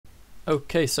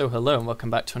Okay, so hello and welcome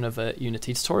back to another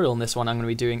Unity tutorial. In this one I'm going to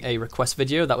be doing a request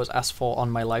video that was asked for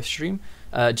on my live stream.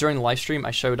 During the live stream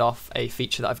I showed off a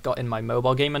feature that I've got in my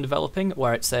mobile game I'm developing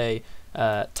where it's a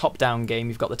top-down game.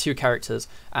 You've got the two characters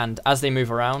and as they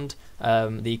move around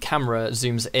the camera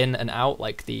zooms in and out,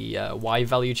 like the Y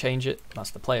value changes.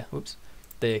 That's the player, whoops.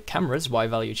 The camera's Y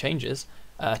value changes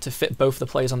to fit both the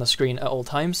players on the screen at all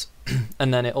times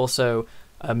and then it also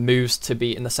moves to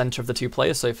be in the center of the two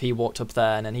players. So if he walked up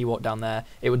there and then he walked down there,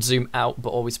 it would zoom out but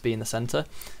always be in the center.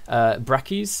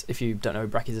 Brackeys, if you don't know who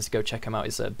Brackeys is, go check him out.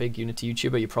 He's a big Unity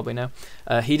YouTuber, you probably know.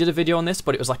 He did a video on this,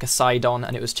 but it was like a side on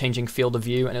and it was changing field of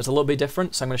view and it was a little bit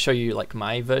different. So I'm going to show you like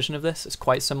my version of this. It's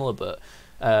quite similar, but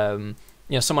you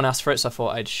know, someone asked for it, so I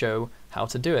thought I'd show how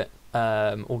to do it.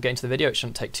 We'll get into the video. It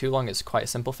shouldn't take too long. It's quite a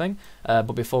simple thing.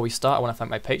 But before we start, I want to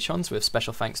thank my patrons with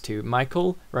special thanks to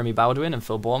Michael, Remy Baldwin, and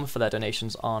Phil Baum for their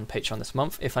donations on Patreon this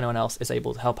month. If anyone else is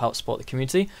able to help out support the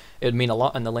community, it would mean a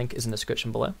lot, and the link is in the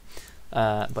description below.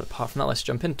 But apart from that, let's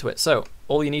jump into it. So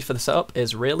all you need for the setup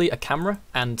is really a camera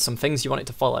and some things you want it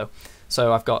to follow.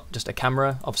 So I've got just a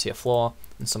camera, obviously a floor,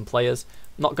 and some players.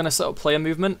 I'm not going to set up player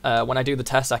movement. When I do the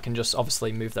test, I can just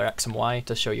obviously move their X and Y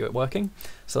to show you it working.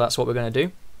 So that's what we're going to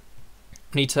do.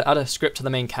 Need to add a script to the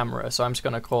main camera, so I'm just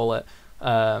going to call it,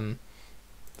 I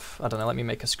don't know, let me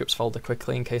make a scripts folder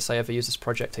quickly in case I ever use this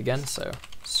project again. So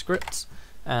scripts,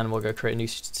 and we'll go create a new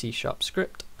C#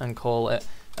 script and call it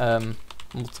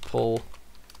multiple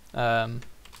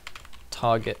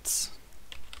targets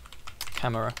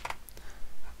camera.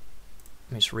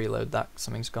 Let me just reload that,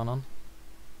 something's gone on.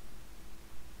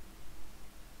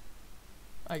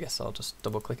 I guess I'll just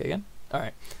double click it again.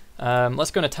 Alright,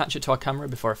 let's go and attach it to our camera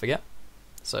before I forget.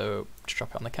 So just drop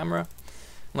it on the camera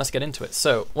and let's get into it.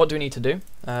 So what do we need to do?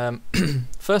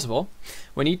 First of all,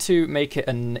 we need to make it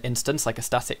an instance, like a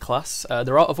static class.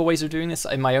 There are other ways of doing this.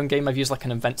 In my own game I've used like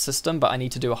an event system, but I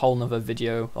need to do a whole nother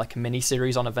video, like a mini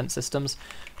series on event systems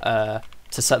to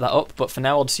set that up. But for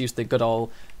now I'll just use the good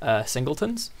old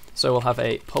singletons. So we'll have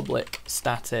a public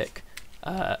static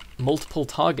multiple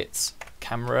targets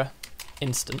camera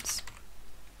instance,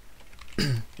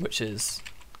 which is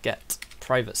get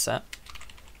private set.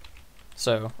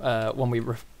 So when we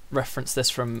reference this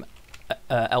from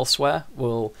elsewhere,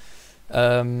 we'll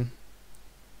we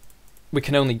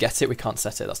can only get it, we can't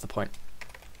set it, that's the point.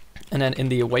 And then in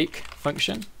the awake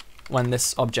function, when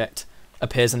this object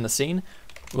appears in the scene,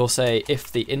 we'll say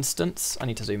if the instance, I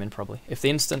need to zoom in probably, if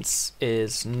the instance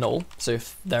is null, so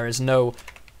if there is no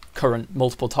current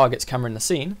multiple targets camera in the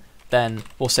scene, then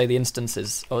we'll say the instance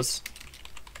is us.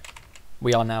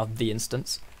 We are now the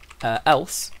instance.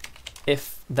 Else,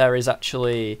 if there is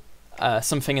actually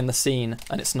something in the scene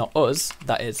and it's not us,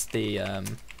 that is the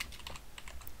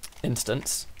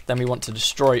instance, then we want to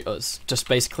destroy us. Just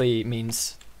basically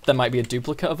means there might be a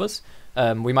duplicate of us.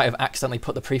 We might have accidentally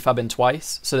put the prefab in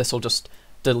twice, so this will just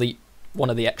delete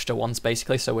one of the extra ones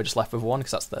basically, so we're just left with one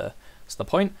because that's the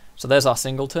point. So there's our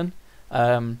singleton,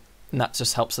 and that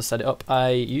just helps us set it up. I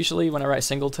usually, when I write a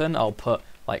singleton, I'll put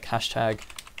like hashtag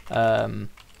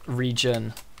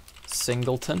region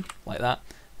singleton, like that,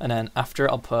 and then after it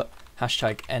I'll put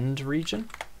hashtag end region.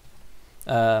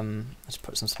 Let's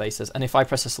put some spaces, and if I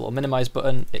press this little minimize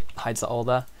button it hides that all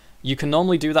there. You can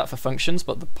normally do that for functions,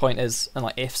 but the point is, and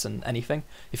like ifs and anything,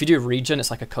 if you do a region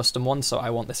it's like a custom one, so I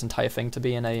want this entire thing to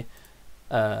be in a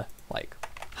like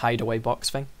hideaway box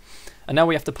thing. And now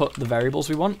we have to put the variables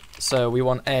we want. So we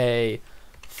want a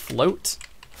float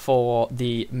for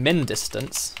the min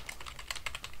distance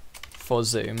for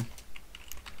zoom,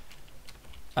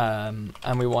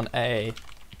 and we want a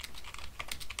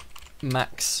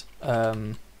max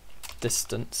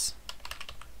distance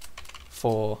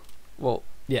for, well,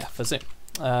 yeah, for zoom,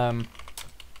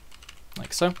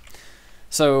 like so.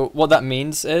 So what that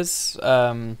means is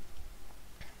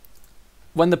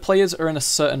when the players are in a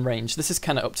certain range, this is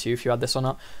kind of up to you if you add this or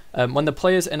not, when the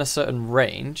player's in a certain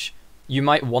range, you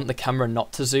might want the camera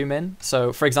not to zoom in.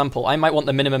 So for example, I might want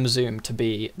the minimum zoom to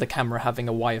be the camera having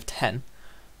a Y of 10,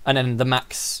 and then the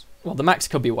max, well, the max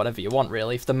could be whatever you want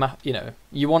really. If the you know,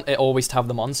 you want it always to have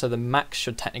them on, so the max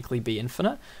should technically be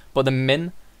infinite, but the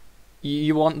min,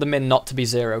 you want the min not to be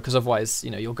 0, because otherwise,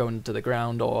 you know, you'll go into the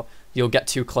ground or you'll get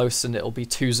too close and it'll be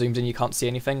too zoomed and you can't see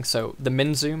anything. So the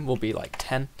min zoom will be like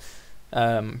 10.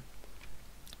 And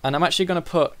I'm actually going to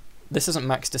put, this isn't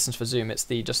max distance for zoom, it's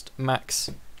the just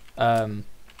max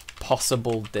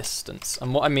possible distance.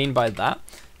 And what I mean by that,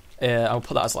 I'll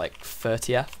put that as like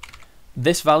 30th.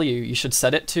 This value, you should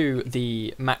set it to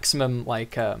the maximum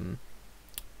like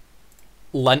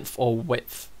length or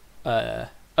width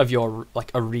of your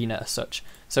like arena as such.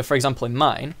 So for example in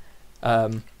mine,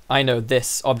 I know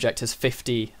this object is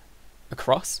 50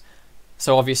 across.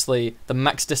 So obviously the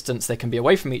max distance they can be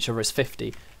away from each other is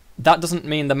 50. That doesn't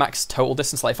mean the max total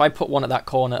distance. Like if I put one at that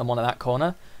corner and one at that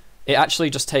corner, it actually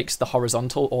just takes the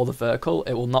horizontal or the vertical.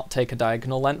 It will not take a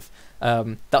diagonal length.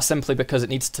 That's simply because it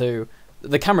needs to...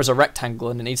 The camera's a rectangle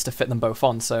and it needs to fit them both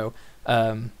on. So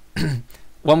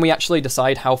when we actually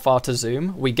decide how far to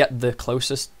zoom, we get the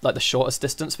closest, like the shortest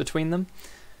distance between them.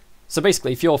 So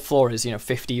basically, if your floor is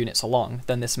 50 units along,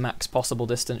 then this max possible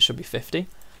distance should be 50.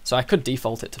 So I could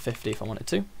default it to 50 if I wanted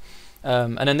to.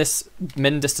 And then this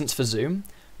min distance for zoom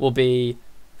will be,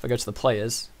 if I go to the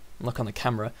players and look on the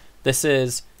camera, this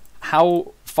is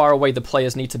how far away the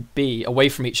players need to be away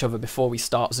from each other before we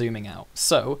start zooming out.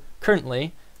 So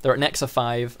currently they're at an x of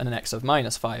 5 and an x of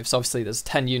 -5, so obviously there's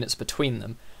 10 units between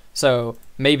them. So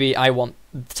maybe I want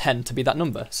 10 to be that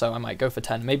number, so I might go for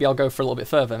 10. Maybe I'll go for a little bit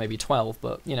further, maybe 12,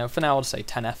 but for now I'll just say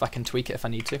 10f. I can tweak it if I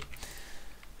need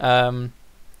to.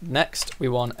 Next we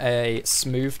want a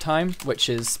smooth time, which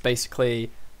is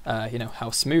basically how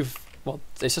smooth, well,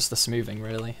 it's just the smoothing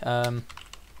really.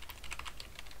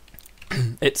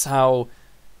 It's how,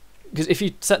 because if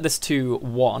you set this to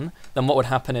 1, then what would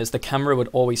happen is the camera would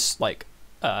always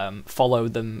follow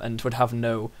them and would have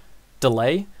no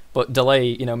delay. But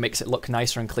delay, makes it look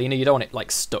nicer and cleaner. You don't want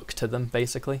it stuck to them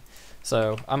basically.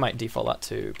 So I might default that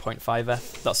to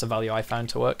 0.5f. That's the value I found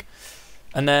to work.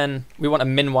 And then we want a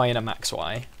min y and a max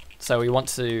y. So we want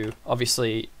to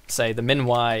obviously say the min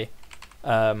y,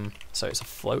 so it's a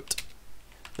float.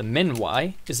 The min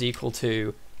y is equal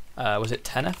to, was it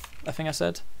 10f? I think I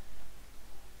said.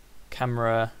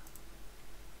 Camera,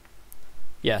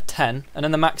 yeah, 10. And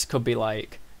then the max could be well,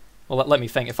 let me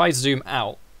think. If I zoom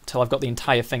out till I've got the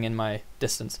entire thing in my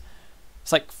distance,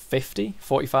 it's 50,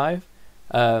 45.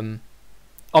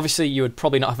 Obviously you would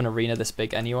probably not have an arena this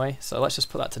big anyway, so let's just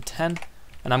put that to 10.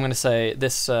 And I'm going to say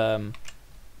this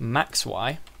max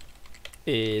y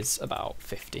is about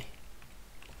 50,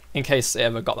 in case it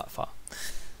ever got that far.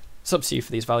 It's up to you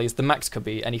for these values. The max could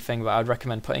be anything, but I would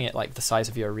recommend putting it the size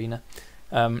of your arena.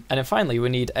 And then finally we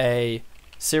need a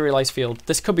serialized field.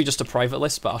 This could be just a private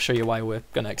list, but I'll show you why we're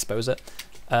going to expose it.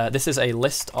 This is a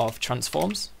list of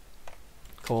transforms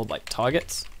called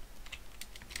targets,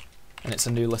 and it's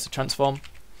a new list of transform.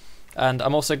 And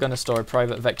I'm also going to store a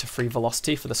private vector-free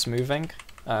velocity for the smoothing.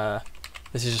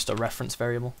 This is just a reference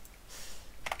variable.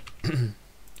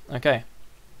 Okay,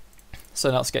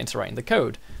 so now let's get into writing the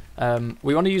code.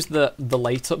 We want to use the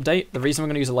late update. The reason we're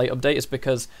going to use a late update is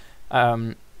because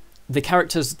the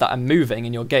characters that are moving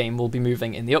in your game will be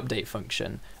moving in the update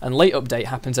function, and late update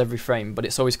happens every frame, but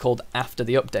it's always called after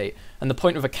the update. And the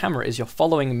point of a camera is you're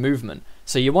following movement,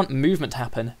 so you want movement to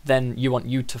happen, then you want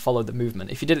you to follow the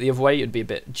movement. If you did it the other way, it'd be a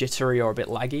bit jittery or a bit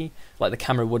laggy, the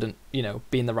camera wouldn't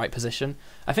be in the right position.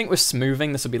 I think with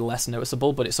smoothing this would be less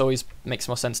noticeable, but it always makes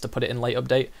more sense to put it in late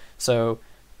update, so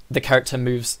the character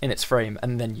moves in its frame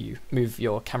and then you move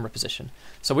your camera position.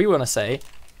 So we want to say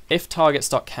if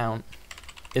targets.count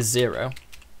is 0,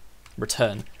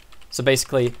 return. So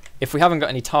basically, if we haven't got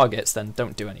any targets, then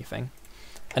don't do anything.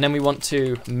 And then we want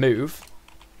to move,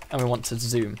 and we want to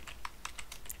zoom.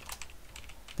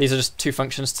 These are just two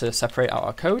functions to separate out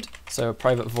our code. So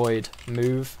private void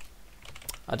move.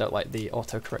 I don't like the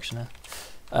auto correction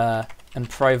here. And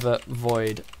private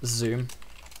void zoom.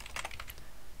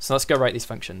 So let's go write these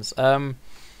functions.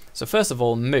 So first of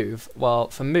all, move. Well,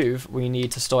 for move, we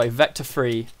need to store a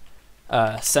vector-free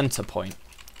center point.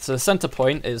 So the center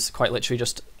point is quite literally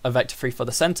just a vector free for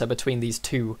the center between these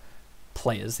two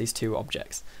players, these two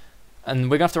objects. And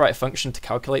we're going to have to write a function to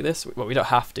calculate this. Well, we don't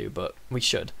have to, but we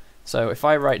should. So if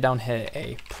I write down here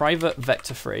a private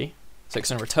vector free, so it's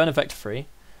going to return a vector free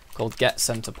called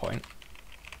getCenterPoint.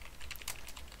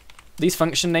 These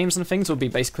function names and things will be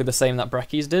basically the same that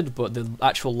Breckies did, but the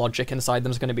actual logic inside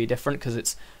them is going to be different because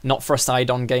it's not for a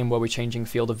side-on game where we're changing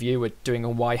field of view, we're doing a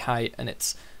Y height, and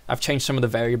I've changed some of the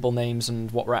variable names and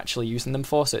what we're actually using them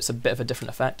for, so it's a bit of a different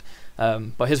effect.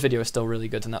 But his video is still really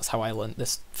good, and that's how I learned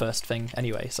this first thing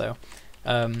anyway. So,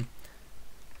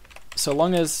 so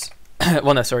long as,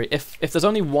 well, no, sorry, if there's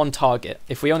only one target,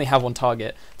 if we only have one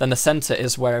target, then the center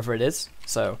is wherever it is.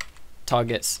 So,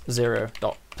 targets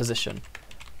 0.position.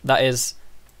 That is,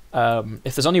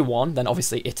 if there's only one, then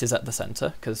obviously it is at the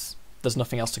center because there's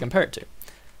nothing else to compare it to.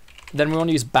 Then we want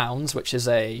to use bounds, which is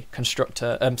a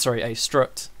constructor, a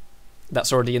struct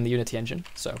that's already in the Unity engine.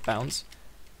 So bounds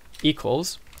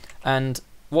equals, and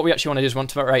what we actually want to do is want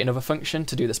to write another function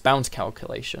to do this bounds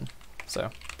calculation.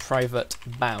 So private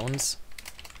bounds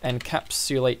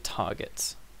encapsulate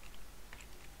targets.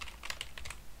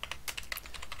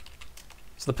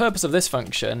 So the purpose of this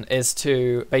function is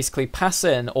to basically pass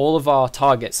in all of our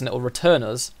targets, and it will return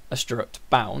us a struct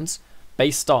bounds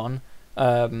based on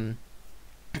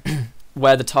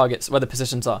where the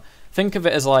positions are. Think of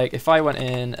it as like if I went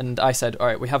in and I said, all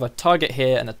right, we have a target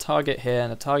here and a target here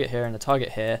and a target here and a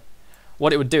target here.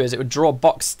 What it would do is it would draw a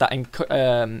box that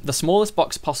the smallest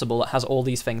box possible that has all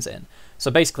these things in.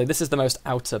 So basically, this is the most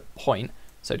outer point.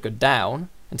 So it'd go down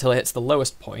until it hits the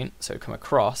lowest point. So it'd come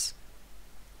across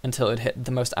until it would hit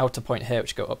the most outer point here,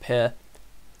 which would go up here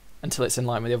until it's in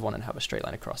line with the other one and have a straight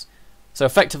line across. So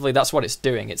effectively, that's what it's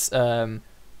doing. It's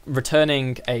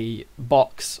returning a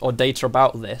box or data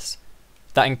about this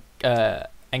that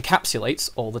encapsulates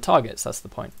all the targets. That's the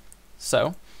point.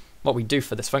 So what we do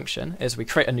for this function is we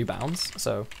create a new bounds.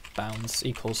 So bounds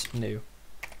equals new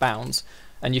bounds,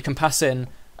 and you can pass in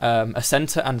a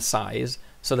center and size.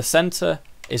 So the center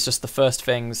is just the first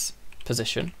thing's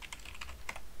position,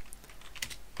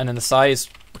 and then the size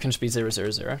can just be 0, 0,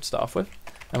 0 to start off with.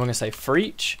 And we're going to say for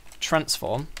each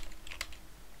transform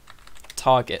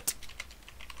target.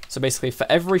 So basically, for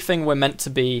everything we're meant to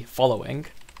be following,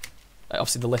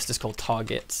 obviously the list is called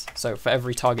targets. So for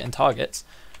every target and targets,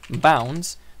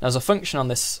 bounds. Now there's a function on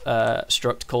this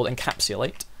struct called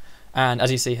encapsulate, and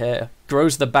as you see here,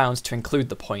 grows the bounds to include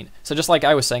the point. So just like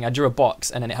I was saying, I drew a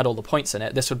box and then it had all the points in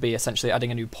it. This would be essentially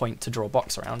adding a new point to draw a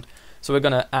box around. So we're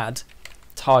going to add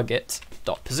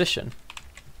target.position.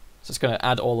 So it's going to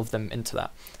add all of them into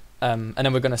that. And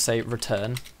then we're going to say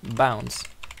return bounds.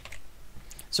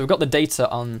 So we've got the data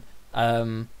on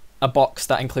a box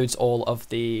that includes all of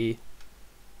the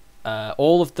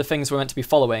things we're meant to be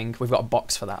following. We've got a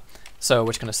box for that. So we're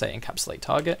just going to say encapsulate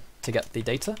target to get the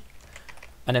data.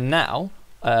 And then now,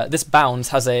 this bounds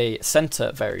has a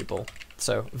center variable.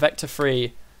 So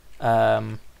vector3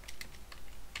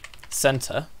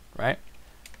 center, right,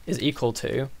 is equal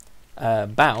to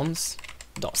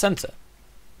bounds.center.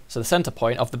 So the center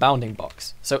point of the bounding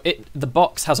box. So the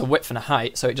box has a width and a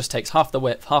height, so it just takes half the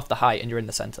width, half the height, and you're in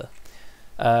the center.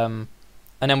 And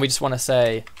then we just want to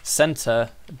say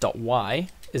center.y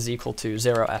is equal to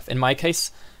 0f. In my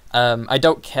case, I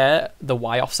don't care the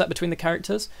y offset between the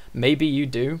characters. Maybe you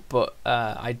do, but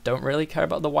I don't really care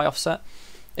about the y offset.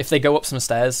 If they go up some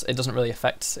stairs, it doesn't really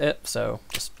affect it, so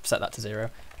just set that to 0.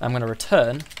 I'm going to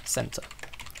return center.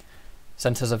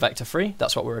 Center's a vector3,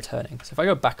 that's what we're returning. So if I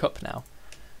go back up now,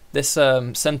 this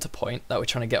center point that we're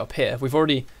trying to get up here,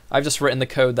 I've just written the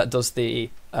code that does the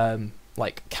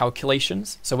like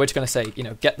calculations. So we're just going to say,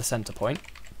 get the center point.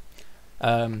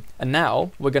 And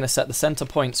now we're going to set the center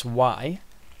point's y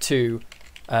to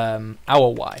our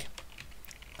y.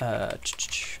 I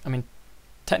mean,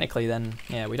 technically then,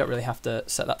 yeah, we don't really have to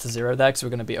set that to 0 there because we're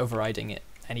going to be overriding it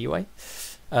anyway.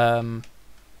 And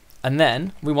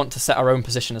then we want to set our own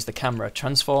position as the camera.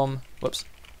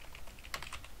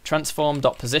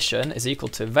 Transform.position is equal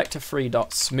to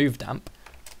vector3.smoothDamp.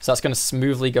 So that's going to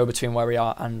smoothly go between where we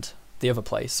are and the other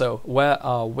place. So where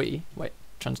are we? Wait,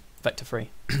 vector3.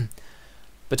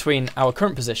 Between our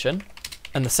current position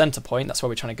and the center point, that's where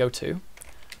we're trying to go to.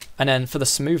 And then for the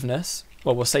smoothness,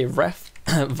 well, we'll say ref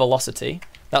velocity.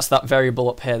 That's that variable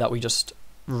up here that we just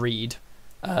read.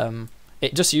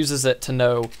 It just uses it to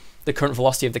know the current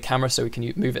velocity of the camera so we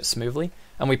can move it smoothly.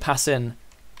 And we pass in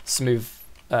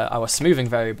our smoothing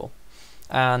variable.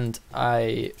 And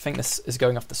I think this is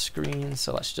going off the screen,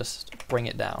 so let's just bring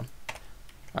it down.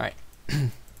 All right,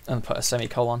 and put a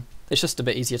semicolon. It's just a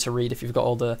bit easier to read if you've got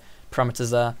all the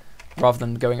parameters there, rather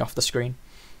than going off the screen.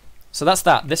 So that's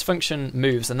that. This function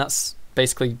moves, and that's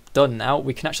basically done now.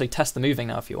 We can actually test the moving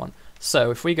now if you want.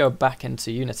 So if we go back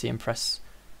into Unity and press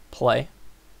play,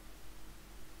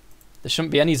 there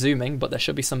shouldn't be any zooming, but there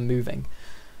should be some moving.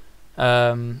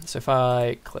 So if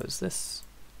I close this,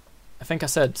 I think I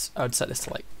said I would set this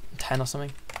to like 10 or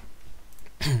something.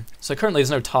 So currently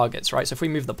there's no targets, right? So if we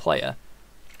move the player,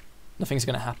 nothing's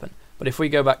going to happen. But if we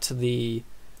go back to the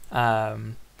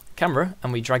camera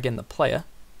and we drag in the player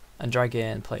and drag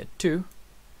in player 2,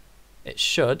 it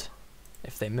should,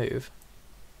 if they move,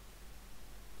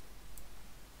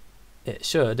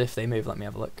 let me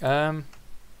have a look.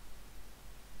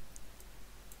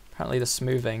 Apparently the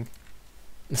smoothing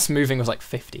was like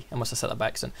 50. I must have set that by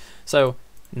accident. So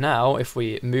now if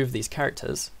we move these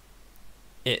characters,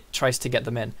 it tries to get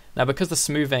them in. Now because the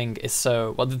smoothing is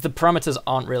so, well, the parameters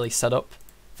aren't really set up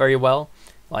very well.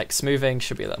 Like smoothing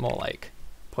should be more like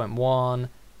 0.1,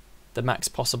 the max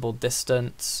possible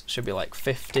distance should be like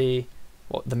 50,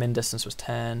 the min distance was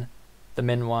 10, the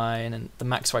min y and the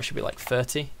max y should be like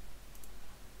 30.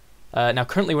 Now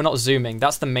currently we're not zooming,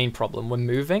 that's the main problem. We're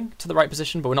moving to the right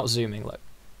position, but we're not zooming, look.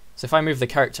 So if I move the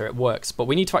character, it works, but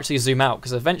we need to actually zoom out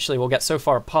because eventually we'll get so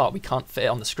far apart we can't fit it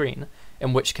on the screen,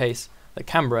 in which case the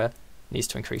camera needs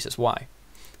to increase its y.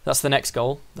 That's the next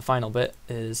goal. The final bit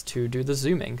is to do the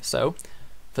zooming. So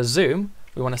for zoom,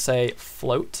 we want to say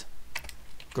float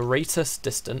greatest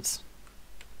distance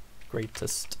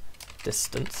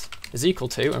is equal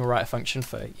to, and we'll write a function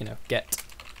for, you know, get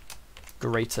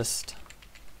greatest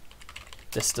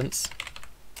distance.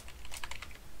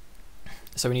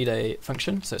 So we need a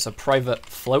function, so it's a private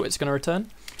float it's going to return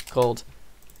called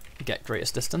get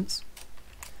greatest distance.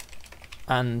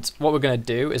 And what we're going to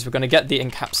do is we're going to get the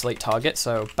encapsulate target,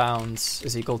 so bounds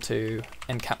is equal to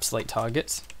encapsulate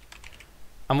targets.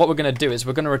 And what we're going to do is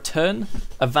we're going to return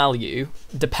a value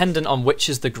dependent on which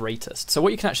is the greatest. So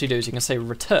what you can actually do is you can say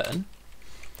return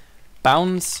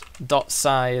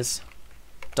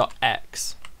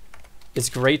bounds.size.x is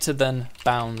greater than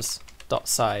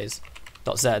bounds.size.z.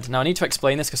 Now I need to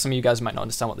explain this because some of you guys might not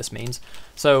understand what this means.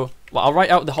 So well, I'll write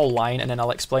out the whole line and then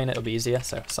I'll explain it. It'll be easier.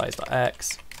 So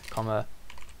size.x, comma,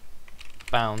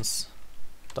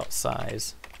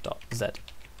 bounds.size.z.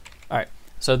 Alright,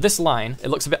 so this line, it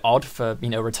looks a bit odd for, you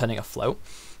know, returning a float,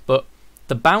 but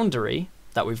the boundary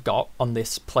that we've got on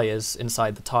this players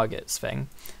inside the targets thing,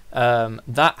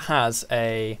 that has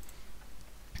a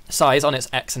size on its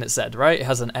x and its z, right? It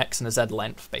has an x and a z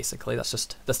length, basically. That's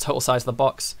just the total size of the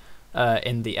box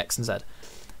in the x and z.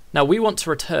 Now we want to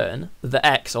return the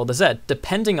x or the z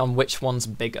depending on which one's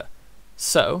bigger.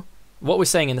 So what we're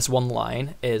saying in this one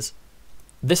line is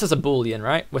this is a boolean,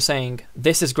 right? We're saying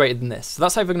this is greater than this. So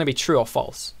that's either going to be true or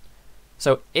false.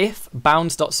 So if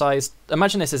bounds.size,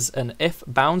 imagine this is an if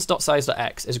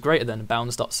bounds.size.x is greater than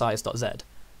bounds.size.z.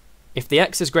 If the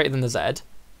x is greater than the z,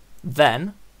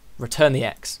 then return the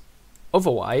x.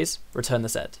 Otherwise, return the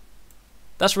z.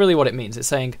 That's really what it means. It's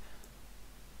saying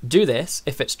do this.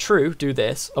 If it's true, do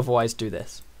this. Otherwise, do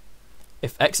this.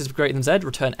 If x is greater than z,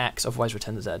 return x. Otherwise,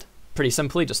 return the z. Pretty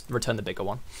simply, just return the bigger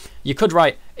one. You could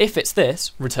write, if it's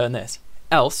this, return this.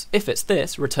 Else, if it's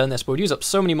this, return this. But we'd use up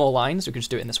so many more lines, we could just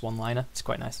do it in this one-liner. It's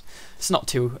quite nice. It's not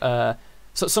too... so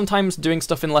sometimes doing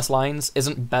stuff in less lines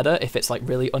isn't better if it's like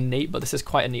really unneat, but this is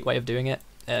quite a neat way of doing it.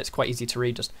 It's quite easy to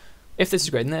read. Just, if this is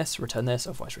greater than this, return this.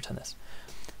 Otherwise, return this.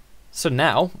 So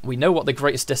now, we know what the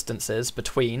greatest distance is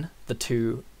between the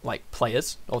two like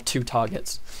players, or two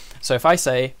targets. So if I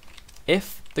say,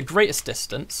 if the greatest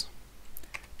distance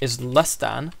is less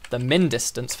than the min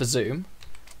distance for zoom,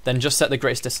 then just set the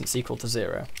greatest distance equal to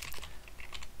 0.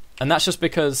 And that's just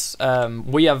because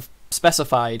we have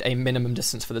specified a minimum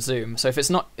distance for the zoom. So if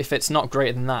it's not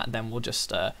greater than that, then we'll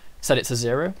just set it to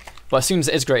 0. But as soon as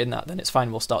it is greater than that, then it's fine.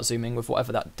 We'll start zooming with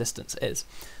whatever that distance is.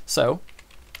 So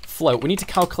float, we need to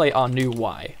calculate our new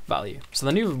y value. So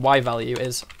the new y value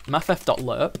is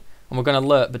mathf.lerp, and we're going to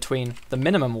lerp between the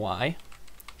minimum y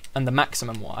and the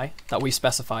maximum y that we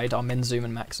specified, our min zoom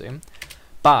and max zoom,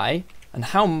 by, and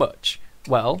how much?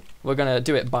 Well, we're going to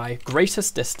do it by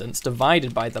greatest distance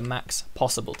divided by the max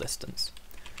possible distance.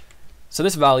 So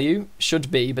this value should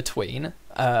be between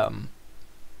 0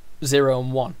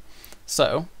 and 1.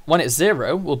 So when it's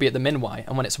 0, we'll be at the min y,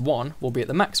 and when it's 1, we'll be at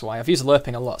the max y. I've used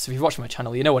lerping a lot, so if you've watched my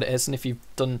channel, you know what it is, and if you've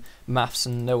done maths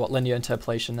and know what linear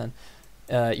interpolation, then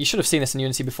you should have seen this in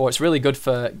Unity before. It's really good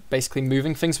for basically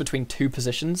moving things between two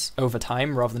positions over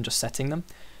time rather than just setting them.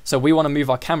 So we want to move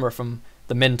our camera from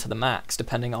the min to the max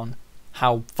depending on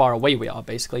how far away we are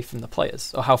basically from the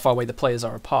players, or how far away the players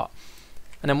are apart.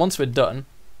 And then once we're done,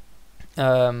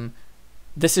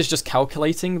 this is just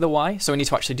calculating the y, so we need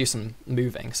to actually do some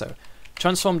moving. So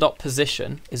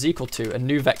transform.position is equal to a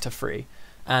new vector 3,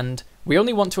 and we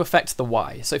only want to affect the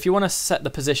y. So if you want to set the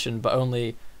position but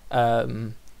only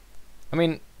I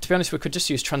mean, to be honest, we could just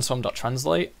use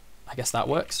transform.translate. I guess that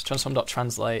works.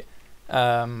 Transform.translate.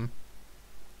 Should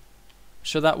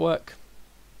that work?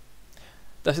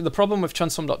 The problem with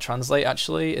transform.translate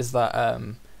actually is that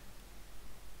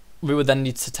we would then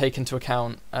need to take into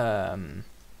account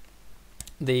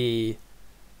the...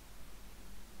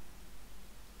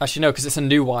 Actually, no, because it's a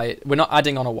new y. We're not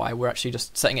adding on a y. We're actually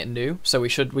just setting it new. So we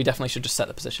definitely should just set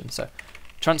the position. So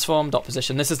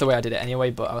transform.position. This is the way I did it anyway,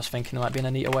 but I was thinking there might be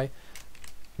a neater way.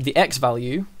 The x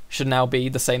value should now be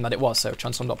the same that it was, so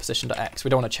transform.position.x. We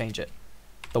don't want to change it.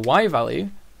 The y value,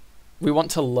 we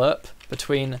want to lerp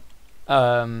between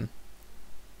our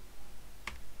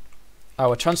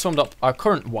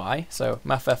current y, so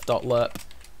mathf.lerp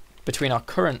between our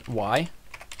current y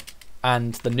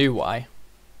and the new y,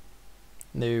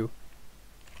 new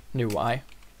y,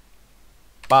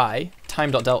 by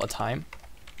time.delta time,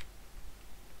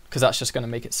 because that's just going to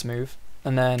make it smooth,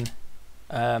 and then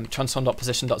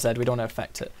transform.position.z, we don't want to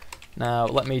affect it. Now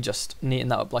let me just neaten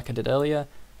that up like I did earlier.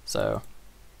 So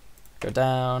go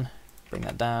down, bring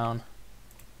that down,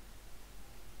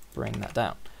 bring that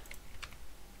down.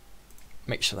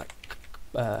 Make sure that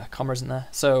comma isn't there.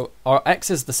 So our x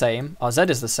is the same, our z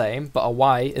is the same, but our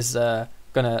y is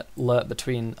gonna lerp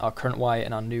between our current y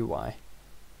and our new y.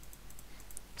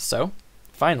 So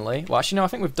finally, well actually no, I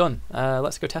think we've done.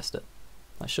 Let's go test it.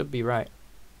 That should be right.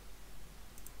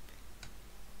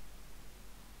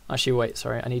 Actually wait,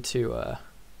 sorry, I need to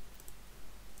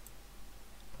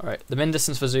alright, the min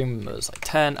distance for zoom was like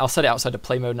 10. I'll set it outside of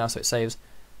play mode now so it saves.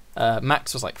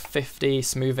 Max was like 50,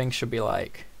 smoothing should be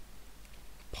like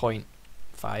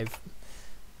 0.5.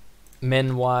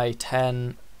 Min y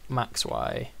 10, max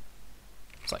y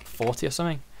it's like 40 or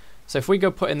something. So if we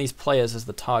go put in these players as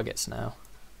the targets now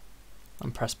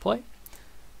and press play,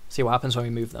 see what happens when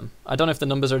we move them. I don't know if the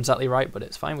numbers are exactly right, but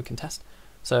it's fine, we can test.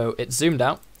 So it's zoomed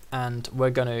out and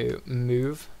we're going to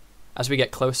move as we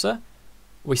get closer.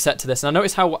 We set to this. Now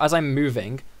notice how as I'm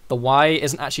moving, the y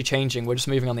isn't actually changing, we're just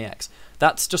moving on the x.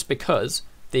 That's just because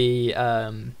the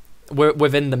we're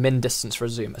within the min distance for a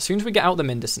zoom. As soon as we get out the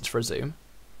min distance for a zoom,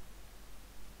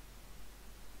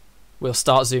 we'll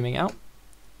start zooming out.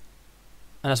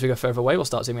 And as we go further away, we'll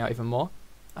start zooming out even more.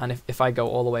 And if I go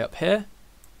all the way up here,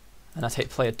 and I take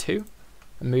player 2,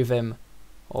 and move him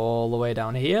all the way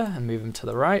down here, and move him to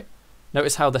the right,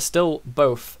 notice how they're still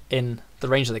both in the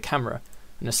range of the camera.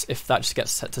 And if that just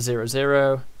gets set to 0,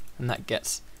 0, and that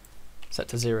gets set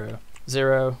to 0,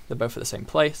 0, they're both at the same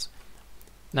place.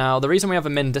 Now, the reason we have a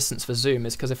min distance for zoom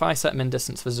is because if I set min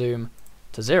distance for zoom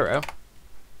to 0,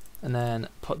 and then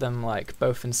put them like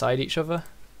both inside each other,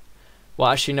 well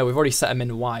actually no, we've already set a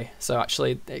min y, so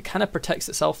actually it kind of protects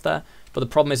itself there, but the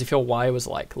problem is if your y was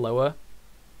like lower,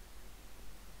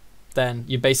 then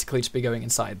you'd basically just be going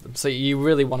inside them. So you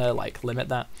really want to like limit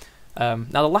that. Now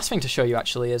the last thing to show you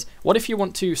actually is, what if you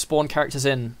want to spawn characters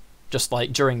in just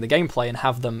like during the gameplay and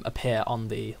have them appear on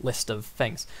the list of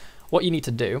things? What you need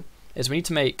to do is we need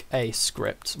to make a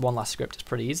script, one last script, it's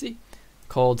pretty easy,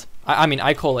 called,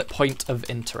 I call it point of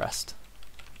interest.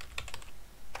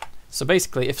 So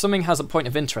basically, if something has a point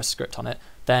of interest script on it,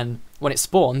 then when it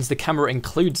spawns, the camera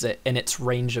includes it in its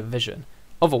range of vision.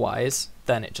 Otherwise,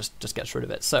 then it just gets rid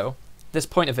of it. So this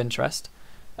point of interest,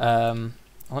 let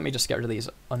me just get rid of these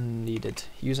unneeded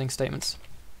using statements.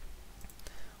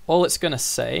 All it's going to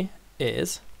say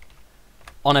is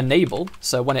on enable,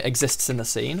 so when it exists in the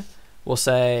scene, we'll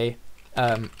say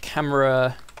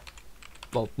camera,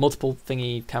 well, multiple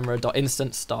thingy camera dot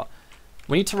instance dot.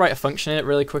 We need to write a function in it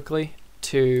really quickly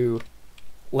to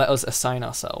let us assign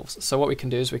ourselves. So what we can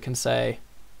do is we can say,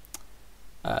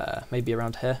 maybe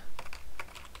around here,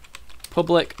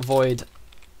 public void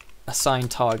assign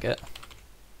target,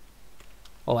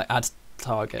 or like add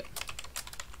target.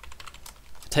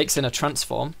 It takes in a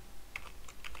transform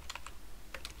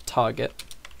target,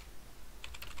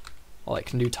 or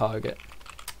like new target.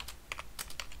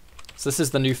 So this is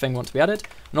the new thing we want to be added,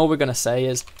 and all we're going to say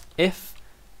is if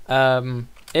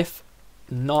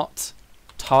not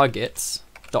targets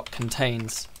dot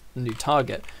contains new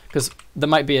target, because there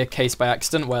might be a case by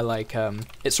accident where like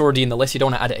it's already in the list, you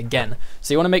don't want to add it again,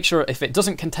 so you want to make sure if it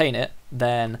doesn't contain it,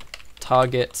 then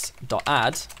targets dot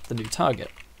add the new target.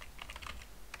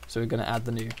 So we're going to add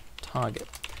the new target,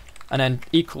 and then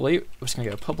equally we're just going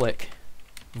to go public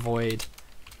void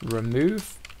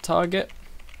remove target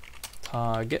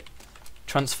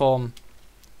transform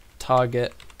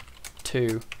target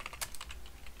to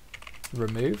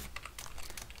remove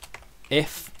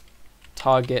if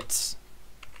targets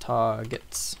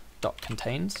dot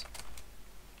contains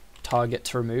target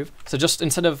to remove. So just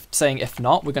instead of saying if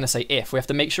not, we're going to say if. We have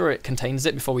to make sure it contains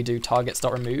it before we do targets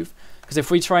dot remove, because if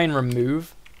we try and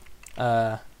remove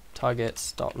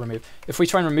targets dot remove, if we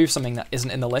try and remove something that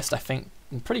isn't in the list, I'm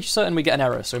pretty certain we get an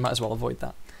error, so we might as well avoid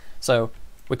that. So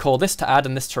we call this to add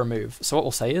and this to remove. So what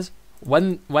we'll say is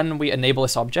when we enable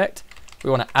this object, we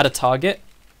want to add a target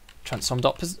transform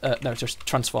dot just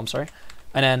transform, sorry,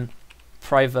 and then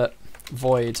private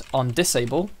void on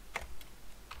disable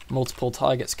multiple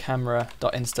targets camera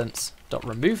dot instance dot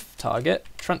remove target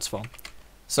transform.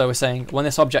 So we're saying when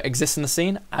this object exists in the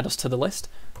scene, add us to the list.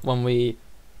 When we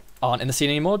aren't in the scene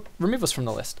anymore, remove us from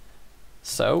the list.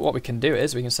 So what we can do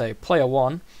is we can say player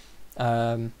 1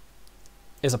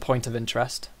 is a point of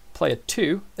interest, player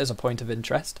 2 is a point of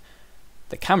interest,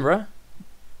 the camera,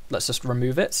 let's just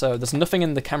remove it. So there's nothing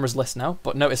in the camera's list now,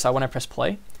 but notice how when I press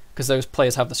play, because those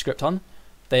players have the script on,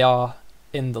 they are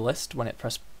in the list when it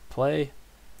press play.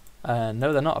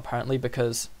 No, they're not apparently,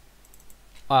 because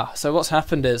so what's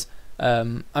happened is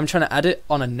I'm trying to add it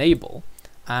on enable,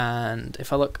 and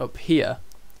if I look up here,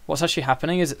 what's actually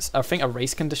happening is I think a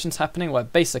race condition's happening where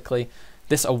basically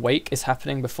this awake is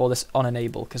happening before this on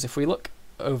enable. Because if we look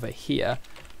over here,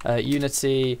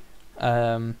 Unity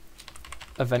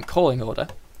event calling order,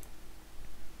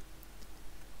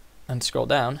 and scroll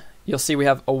down, you'll see we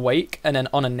have awake and then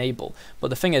on enable. But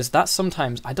the thing is, that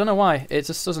sometimes, I don't know why, it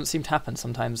just doesn't seem to happen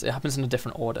sometimes. It happens in a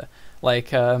different order.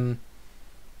 Like, I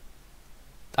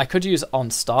could use on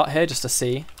start here just to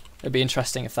see. It'd be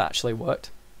interesting if that actually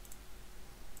worked.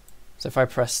 So if I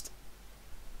pressed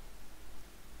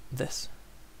this.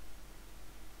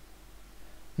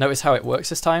 Notice how it works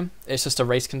this time. It's just a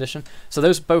race condition. So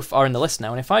those both are in the list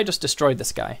now. And if I just destroyed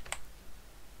this guy,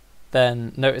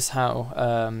 then notice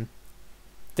how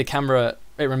the camera,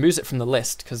 it removes it from the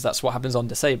list because that's what happens on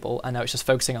disable, and now it's just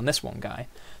focusing on this one guy.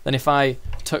 Then if I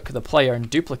took the player and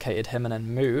duplicated him and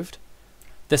then moved,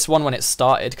 this one when it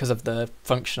started, because of the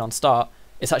function on start,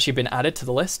 it's actually been added to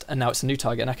the list, and now it's a new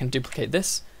target, and I can duplicate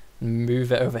this and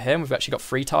move it over here, and we've actually got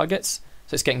 3 targets.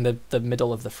 So it's getting the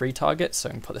middle of the 3 targets, so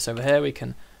we can put this over here, we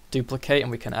can duplicate,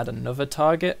 and we can add another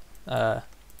target.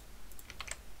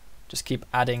 Just keep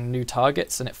adding new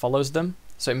targets, and it follows them.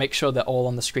 So it makes sure they're all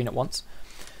on the screen at once.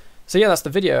 So yeah, that's the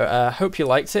video. Hope you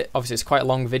liked it. Obviously, it's quite a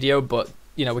long video, but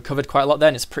you know, we covered quite a lot there,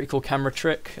 and it's a pretty cool camera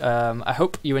trick. I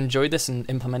hope you enjoyed this and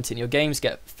implement it in your games.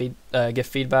 Give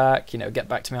feedback. You know, get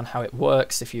back to me on how it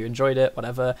works if you enjoyed it,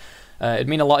 whatever. It'd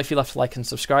mean a lot if you left a like and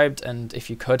subscribed, and if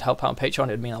you could help out on Patreon,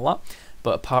 it'd mean a lot.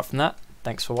 But apart from that,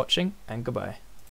 thanks for watching, and goodbye.